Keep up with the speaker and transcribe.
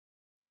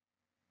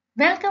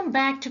Welcome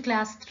back to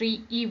Class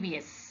 3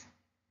 EVS.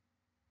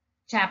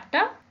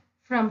 Chapter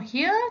From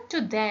Here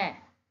to There.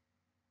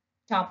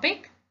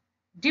 Topic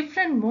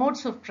Different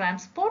modes of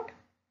transport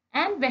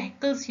and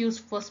vehicles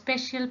used for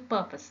special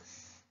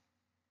purposes.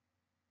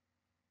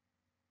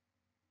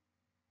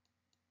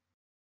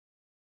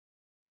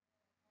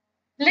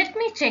 Let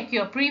me check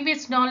your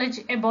previous knowledge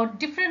about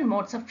different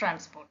modes of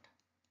transport.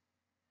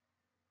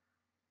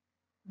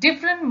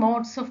 Different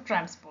modes of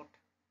transport.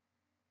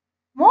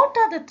 What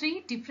are the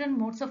three different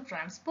modes of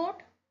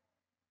transport?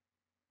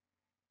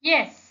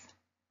 Yes,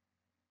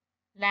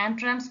 land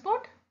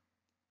transport,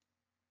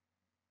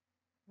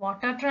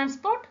 water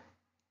transport,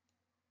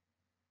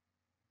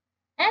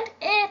 and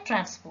air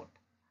transport.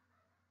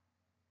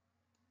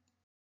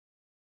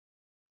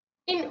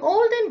 In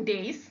olden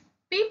days,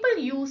 people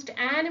used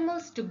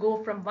animals to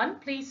go from one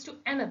place to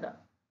another.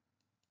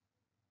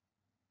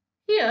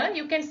 Here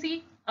you can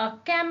see a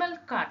camel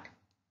cart,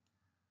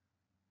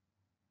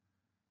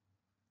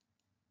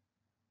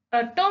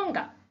 a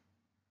tonga,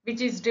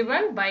 which is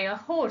driven by a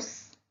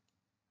horse,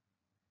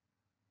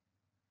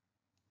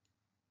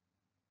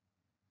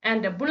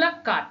 and a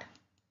bullock cart.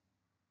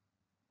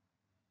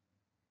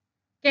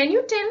 Can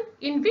you tell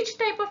in which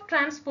type of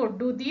transport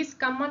do these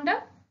come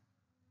under?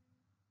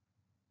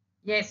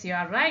 Yes, you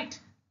are right.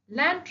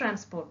 Land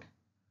transport.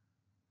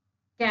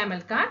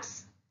 Camel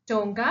carts,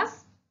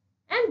 tongas,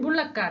 and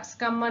bullock carts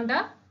come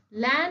under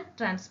land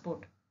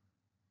transport.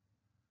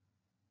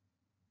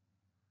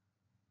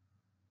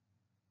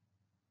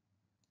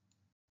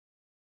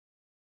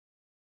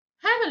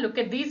 Have a look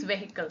at these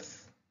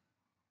vehicles.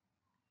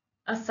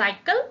 A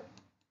cycle,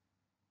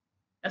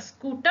 a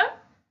scooter,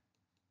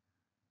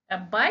 a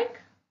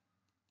bike,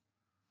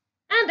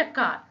 and a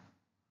car.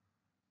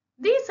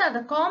 These are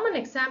the common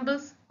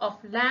examples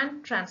of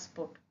land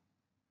transport.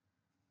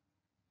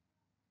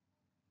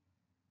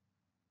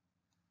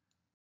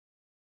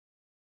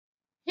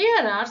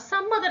 Here are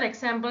some other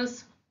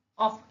examples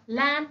of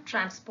land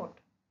transport.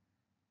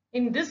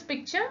 In this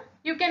picture,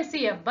 you can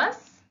see a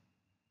bus,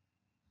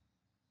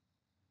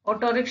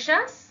 auto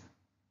rickshaws,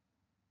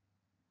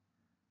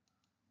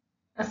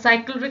 a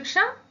cycle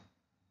rickshaw,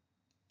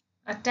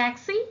 a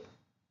taxi,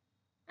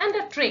 and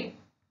a train.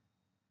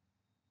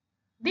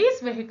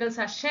 These vehicles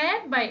are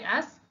shared by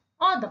us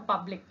or the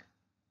public.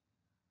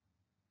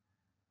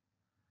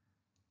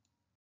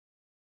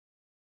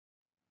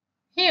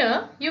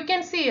 Here you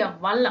can see a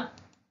vallam,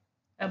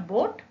 a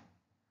boat,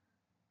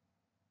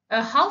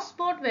 a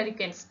houseboat where you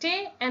can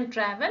stay and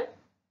travel,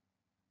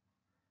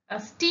 a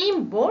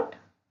steamboat,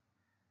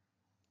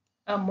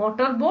 a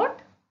motorboat,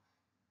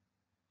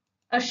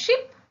 a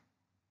ship,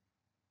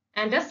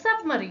 and a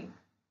submarine.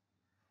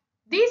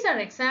 These are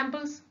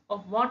examples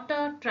of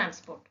water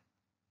transport.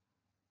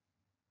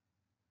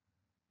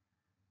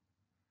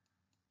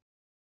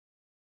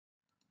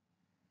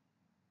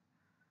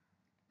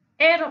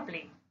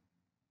 Aeroplane.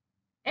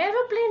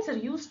 Aeroplanes are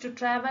used to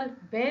travel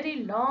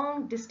very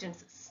long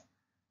distances.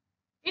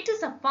 It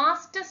is the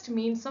fastest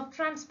means of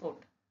transport.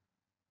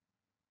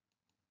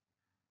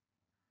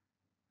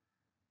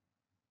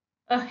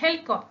 A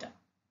helicopter.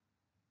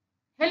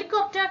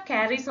 Helicopter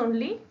carries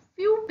only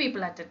few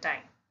people at a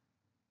time.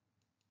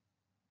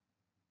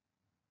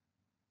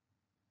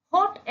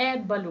 Hot air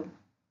balloon.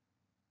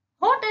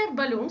 Hot air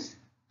balloons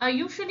are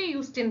usually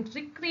used in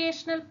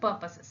recreational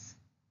purposes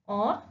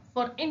or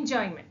for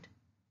enjoyment.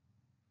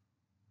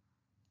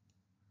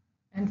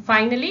 And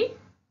finally,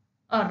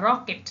 a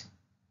rocket.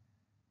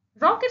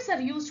 Rockets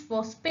are used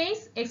for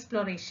space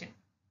exploration.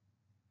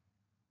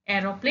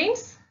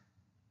 Aeroplanes,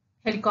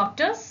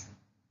 helicopters,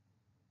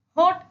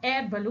 hot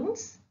air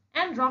balloons,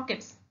 and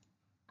rockets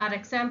are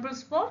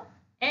examples for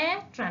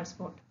air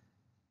transport.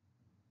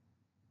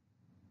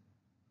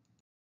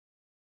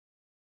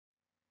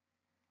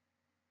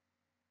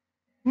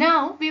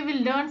 Now we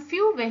will learn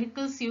few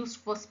vehicles used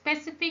for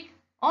specific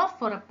or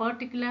for a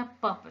particular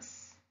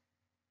purpose.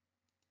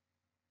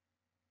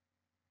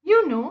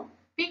 You know,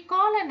 we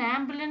call an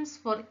ambulance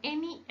for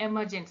any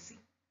emergency.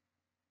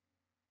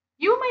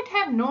 You might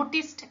have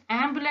noticed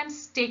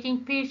ambulance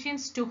taking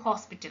patients to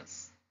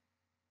hospitals.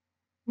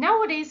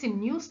 Nowadays in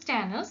news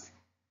channels,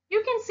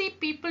 you can see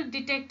people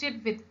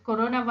detected with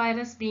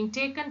coronavirus being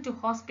taken to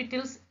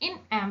hospitals in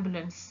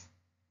ambulance.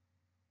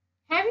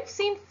 Have you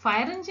seen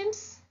fire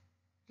engines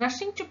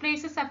rushing to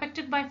places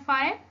affected by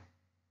fire?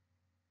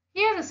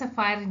 Here is a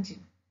fire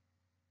engine.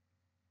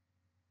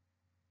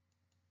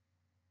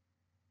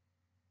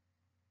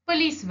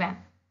 Police van.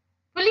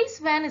 Police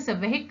van is a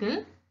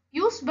vehicle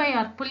used by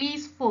our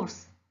police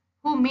force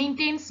who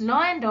maintains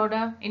law and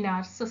order in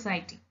our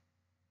society.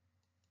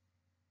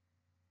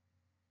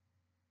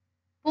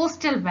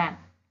 Postal van.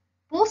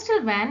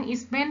 Postal van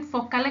is meant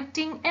for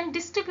collecting and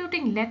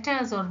distributing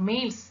letters or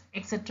mails,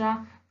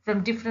 etc.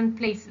 from different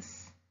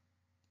places.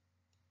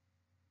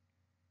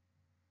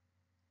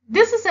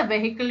 This is a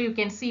vehicle you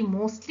can see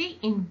mostly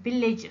in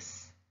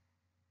villages.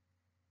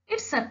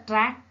 It's a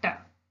tractor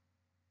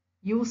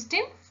used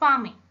in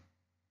farming.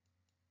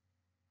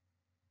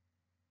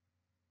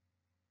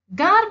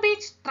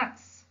 Garbage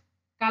trucks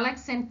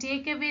collects and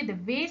take away the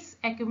waste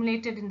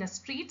accumulated in the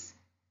streets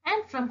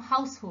and from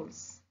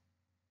households.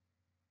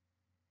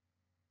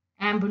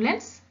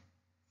 Ambulance,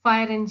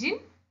 fire engine,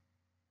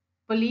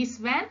 police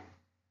van,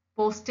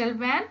 postal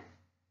van,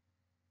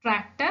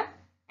 tractor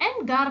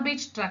and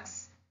garbage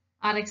trucks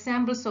are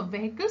examples of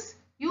vehicles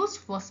used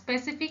for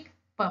specific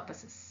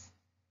purposes.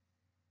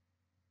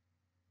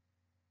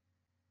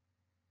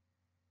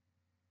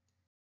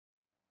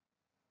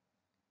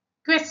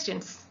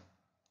 Questions.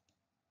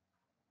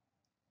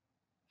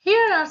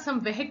 Here are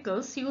some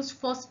vehicles used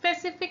for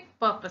specific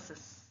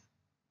purposes.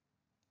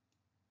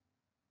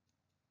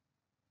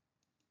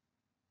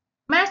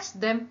 Match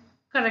them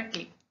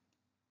correctly.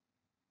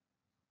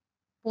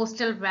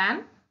 Postal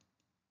van,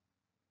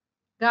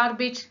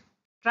 garbage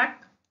truck,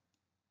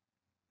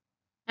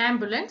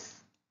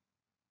 ambulance,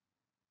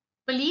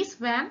 police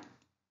van,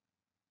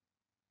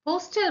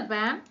 postal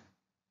van,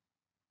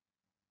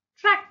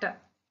 tractor.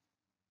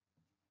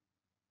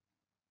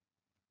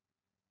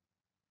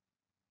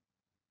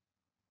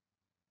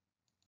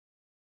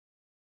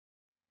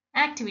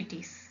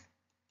 Activities.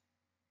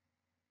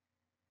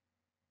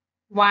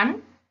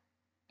 1.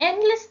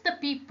 Enlist the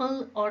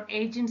people or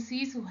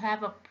agencies who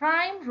have a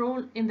prime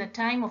role in the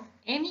time of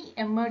any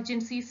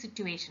emergency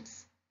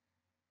situations.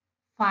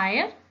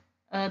 Fire,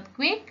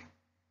 earthquake,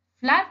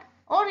 flood,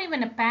 or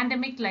even a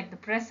pandemic like the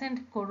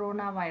present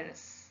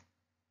coronavirus.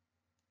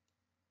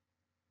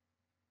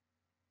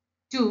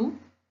 2.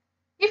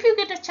 If you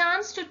get a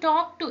chance to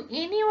talk to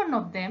any one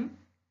of them,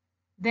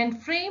 then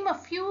frame a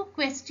few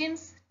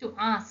questions to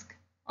ask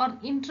or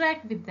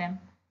interact with them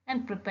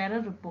and prepare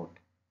a report.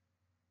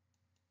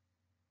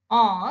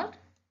 Or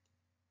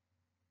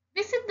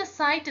visit the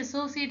site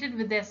associated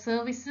with their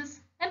services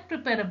and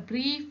prepare a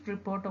brief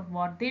report of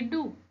what they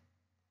do.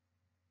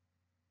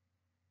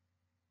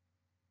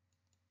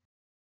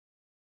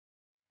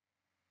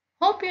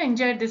 Hope you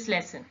enjoyed this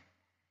lesson.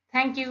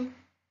 Thank you.